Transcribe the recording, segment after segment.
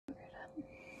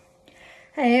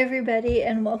Hi everybody,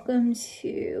 and welcome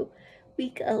to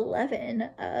week 11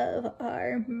 of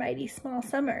our Mighty Small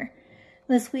Summer.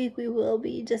 This week we will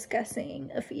be discussing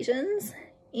Ephesians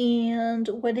and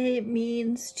what it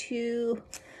means to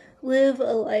live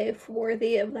a life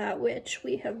worthy of that which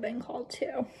we have been called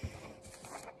to.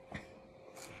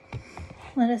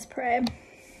 Let us pray.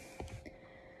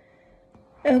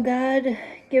 O God,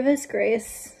 give us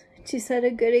grace to set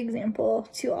a good example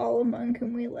to all among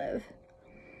whom we live,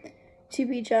 to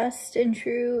be just and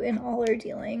true in all our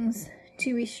dealings,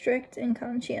 to be strict and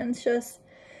conscientious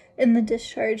in the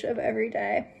discharge of every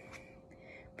day,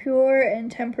 pure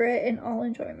and temperate in all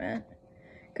enjoyment,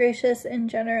 gracious and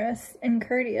generous and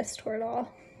courteous toward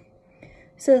all,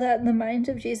 so that the mind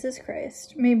of Jesus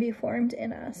Christ may be formed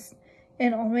in us,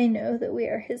 and all may know that we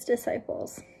are his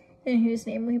disciples, in whose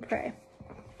name we pray.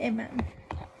 Amen.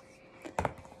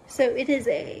 So it is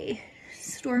a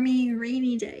stormy,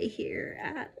 rainy day here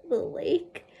at the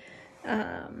lake.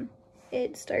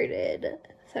 It started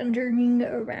thundering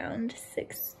around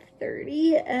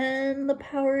 6:30 and the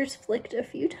powers flicked a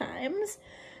few times.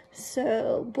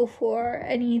 So before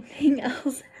anything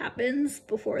else happens,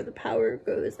 before the power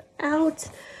goes out,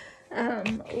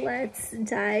 let's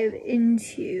dive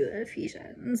into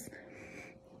Ephesians.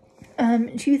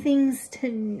 Two things to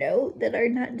note that are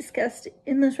not discussed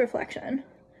in this reflection,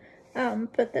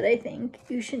 but that I think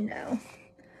you should know.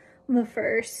 The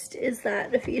first is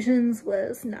that Ephesians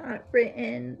was not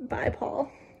written by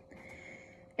Paul.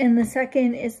 And the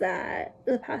second is that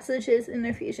the passages in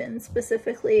Ephesians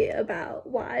specifically about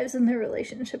wives and their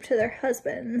relationship to their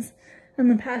husbands, and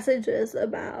the passages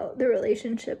about the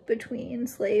relationship between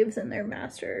slaves and their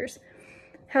masters,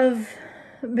 have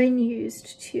been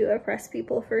used to oppress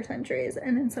people for centuries,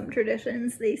 and in some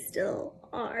traditions they still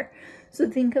are. So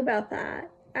think about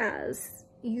that as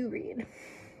you read.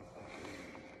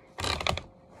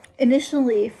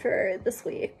 Initially for this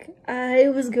week, I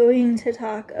was going to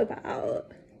talk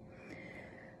about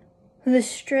the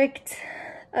strict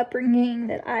upbringing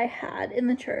that I had in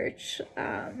the church,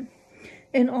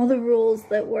 and all the rules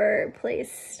that were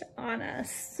placed on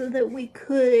us so that we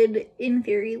could, in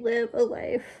theory, live a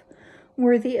life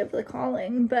worthy of the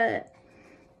calling. But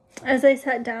as I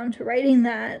sat down to writing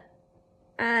that,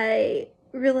 I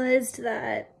realized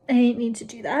that I didn't need to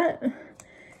do that,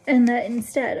 and that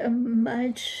instead a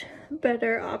much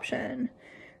better option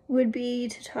would be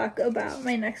to talk about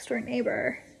my next door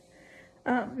neighbor,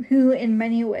 who in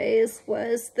many ways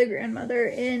was the grandmother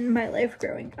in my life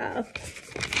growing up.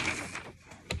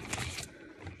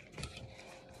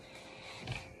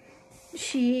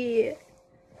 She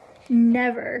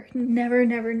never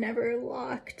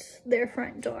locked their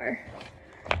front door.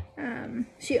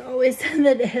 She always said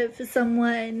that if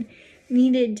someone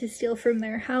needed to steal from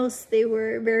their house, they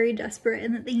were very desperate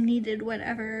and that they needed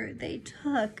whatever they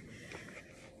took.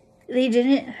 They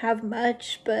didn't have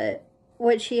much, but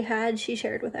what she had, she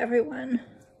shared with everyone.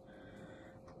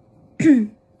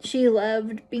 She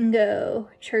loved bingo,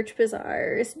 church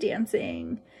bazaars,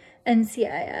 dancing,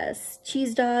 NCIS,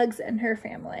 cheese dogs, and her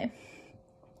family.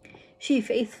 She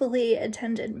faithfully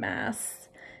attended Mass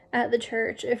at the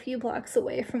church a few blocks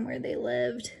away from where they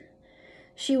lived.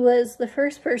 She was the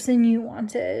first person you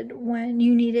wanted when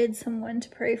you needed someone to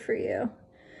pray for you.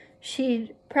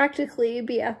 She'd practically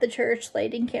be at the church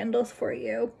lighting candles for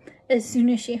you as soon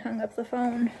as she hung up the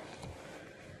phone.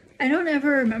 I don't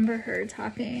ever remember her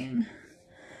talking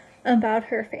about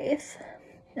her faith.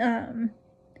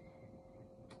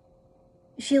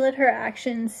 She let her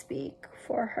actions speak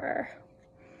for her.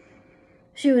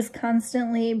 She was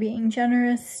constantly being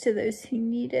generous to those who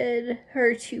needed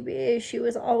her to be. She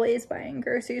was always buying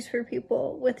groceries for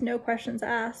people with no questions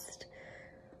asked.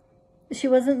 She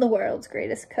wasn't the world's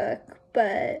greatest cook,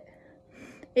 but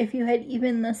if you had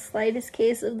even the slightest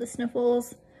case of the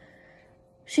sniffles,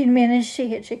 she'd manage to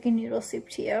get chicken noodle soup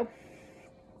to you.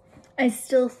 I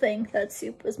still think that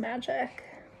soup was magic.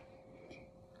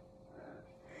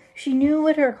 She knew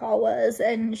what her call was,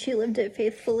 and she lived it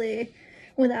faithfully,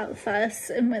 without fuss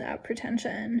and without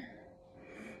pretension.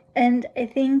 And I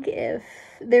think if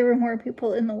there were more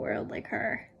people in the world like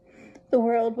her, the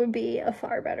world would be a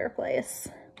far better place.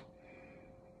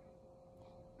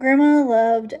 Grandma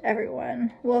loved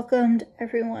everyone, welcomed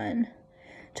everyone,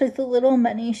 took the little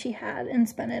money she had and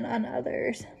spent it on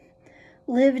others,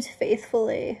 lived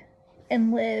faithfully,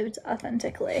 and lived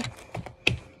authentically.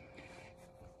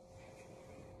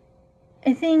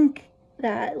 I think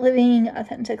that living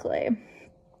authentically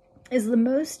is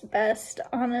the best,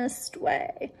 honest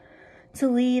way to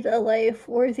lead a life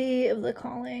worthy of the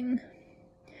calling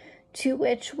to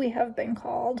which we have been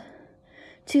called,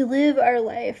 to live our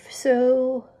life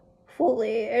so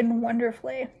fully and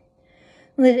wonderfully,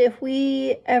 that if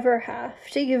we ever have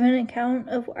to give an account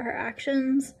of our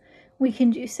actions, we can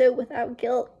do so without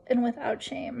guilt and without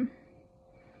shame.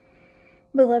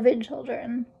 Beloved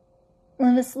children,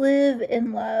 let us live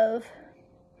in love,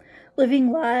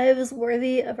 living lives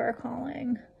worthy of our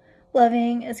calling,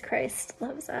 loving as Christ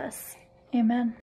loves us. Amen.